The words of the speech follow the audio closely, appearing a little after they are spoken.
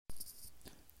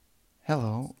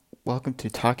Hello, welcome to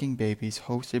Talking Babies,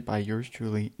 hosted by yours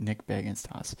truly, Nick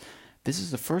Bagenstos. This is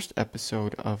the first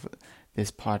episode of this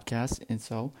podcast, and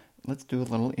so let's do a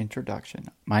little introduction.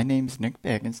 My name is Nick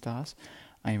Bagenstos.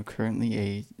 I am currently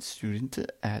a student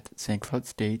at St. Cloud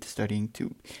State studying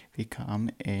to become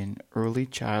an early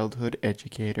childhood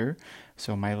educator.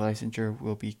 So my licensure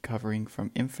will be covering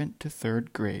from infant to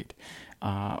third grade.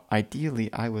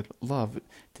 Ideally, I would love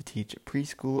to teach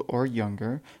preschool or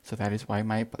younger, so that is why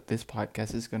this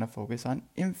podcast is going to focus on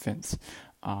infants.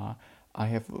 I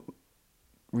have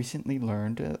recently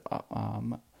learned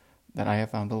that I have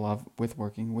found a love with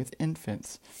working with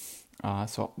infants.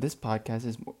 So this podcast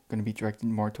is going to be directed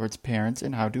more towards parents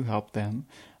and how to help them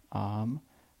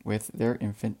with their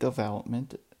infant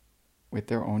development with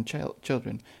their own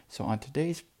children. So on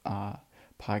today's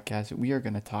podcast, we are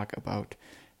going to talk about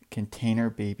container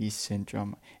baby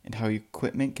syndrome and how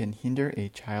equipment can hinder a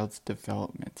child's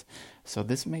development. So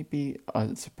this might be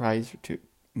a surprise to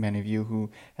many of you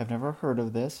who have never heard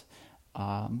of this.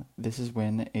 This is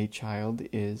when an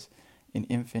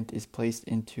infant is placed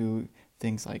into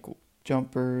things like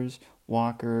jumpers,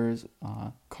 walkers,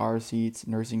 car seats,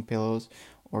 nursing pillows,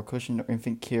 or cushioned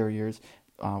infant carriers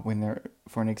when they're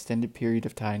for an extended period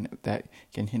of time that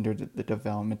can hinder the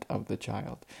development of the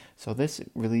child. So this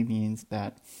really means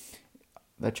that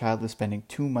the child is spending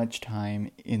too much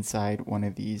time inside one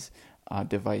of these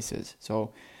devices.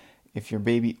 So if your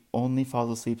baby only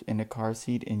falls asleep in a car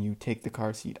seat and you take the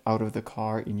car seat out of the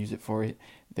car and use it for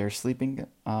their sleeping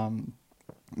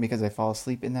because they fall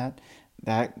asleep in that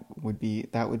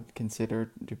would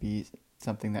consider to be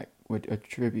something that would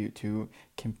attribute to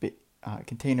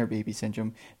container baby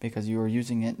syndrome, because you are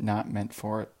using it not meant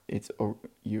for its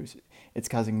use. It's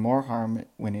causing more harm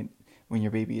when your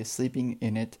baby is sleeping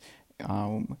in it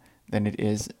than it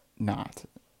is not.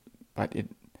 But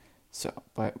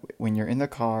when you're in the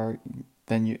car,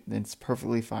 then it's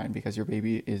perfectly fine, because your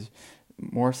baby is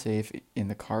more safe in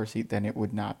the car seat than it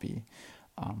would not be.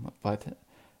 But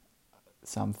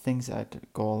some things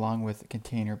that go along with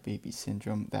container baby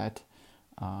syndrome that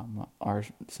are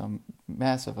some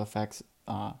massive effects.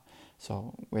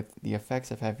 So with the effects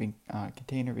of having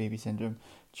container baby syndrome,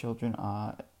 children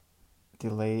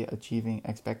delay achieving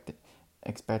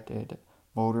expected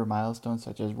motor milestones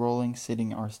such as rolling,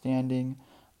 sitting, or standing.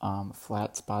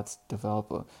 Flat spots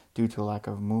develop due to a lack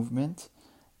of movement,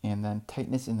 and then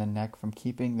tightness in the neck from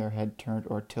keeping their head turned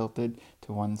or tilted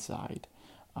to one side.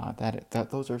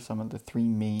 Those are some of the three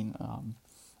main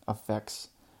effects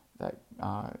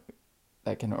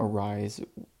that can arise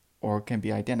or can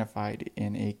be identified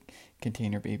in a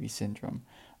container baby syndrome.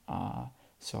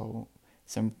 So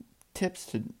some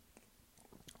tips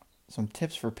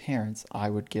for parents I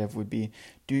would give would be: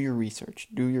 do your research.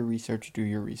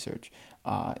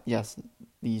 Yes,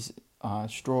 these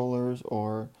strollers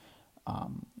or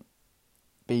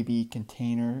baby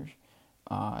containers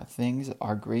things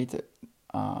are great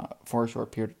for a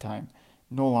short period of time,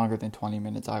 no longer than 20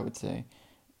 minutes, I would say.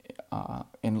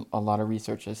 And a lot of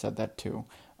research has said that too.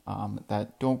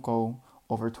 That don't go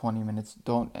over 20 minutes.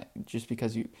 Don't just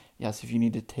because if you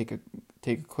need to take a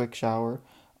quick shower,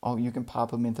 you can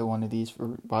pop them into one of these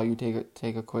while you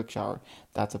take a quick shower.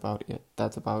 That's about it.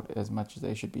 That's about as much as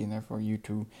they should be in there for you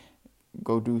to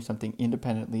go do something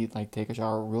independently, like take a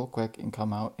shower real quick and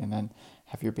come out, and then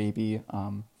have your baby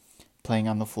playing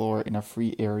on the floor in a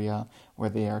free area where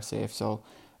they are safe. So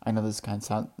I know this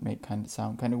may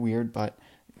sound kind of weird, but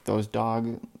those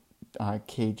dog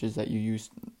cages that you use,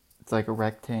 it's like a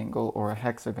rectangle or a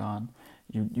hexagon.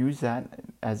 You use that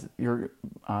as your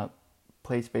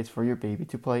play space for your baby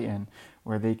to play in,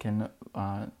 where they can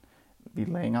be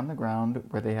laying on the ground,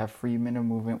 where they have free minute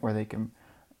movement, where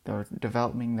they're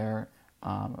developing their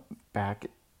back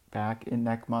and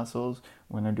neck muscles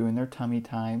when they're doing their tummy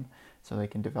time, so they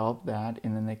can develop that,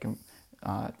 and then they can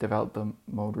develop the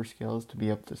motor skills to be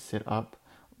able to sit up,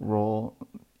 roll,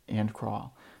 and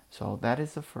crawl. So that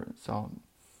is the first. So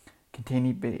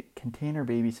container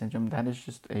baby syndrome, that is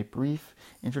just a brief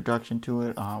introduction to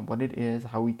it, what it is,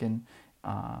 how we can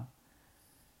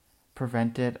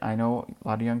prevent it. I know a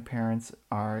lot of young parents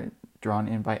are drawn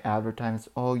in by advertisements.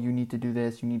 Oh, you need to do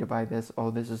this, you need to buy this.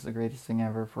 Oh, this is the greatest thing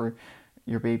ever for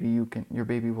your baby. Your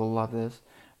baby will love this.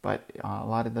 But a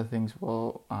lot of the things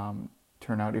will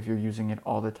turn out, if you're using it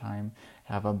all the time,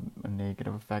 have a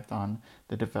negative effect on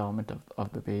the development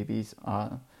of the babies.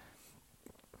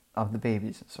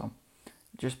 So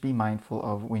just be mindful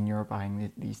of when you're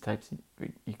buying these types of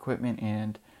equipment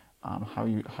and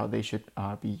how they should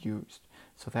be used.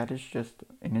 So that is just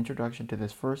an introduction to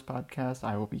this first podcast.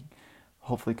 I will be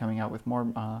hopefully coming out with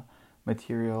more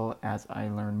material as I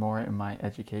learn more in my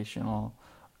educational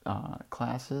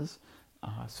classes.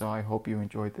 So I hope you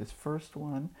enjoyed this first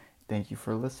one. Thank you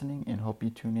for listening and hope you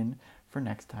tune in for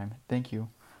next time. Thank you.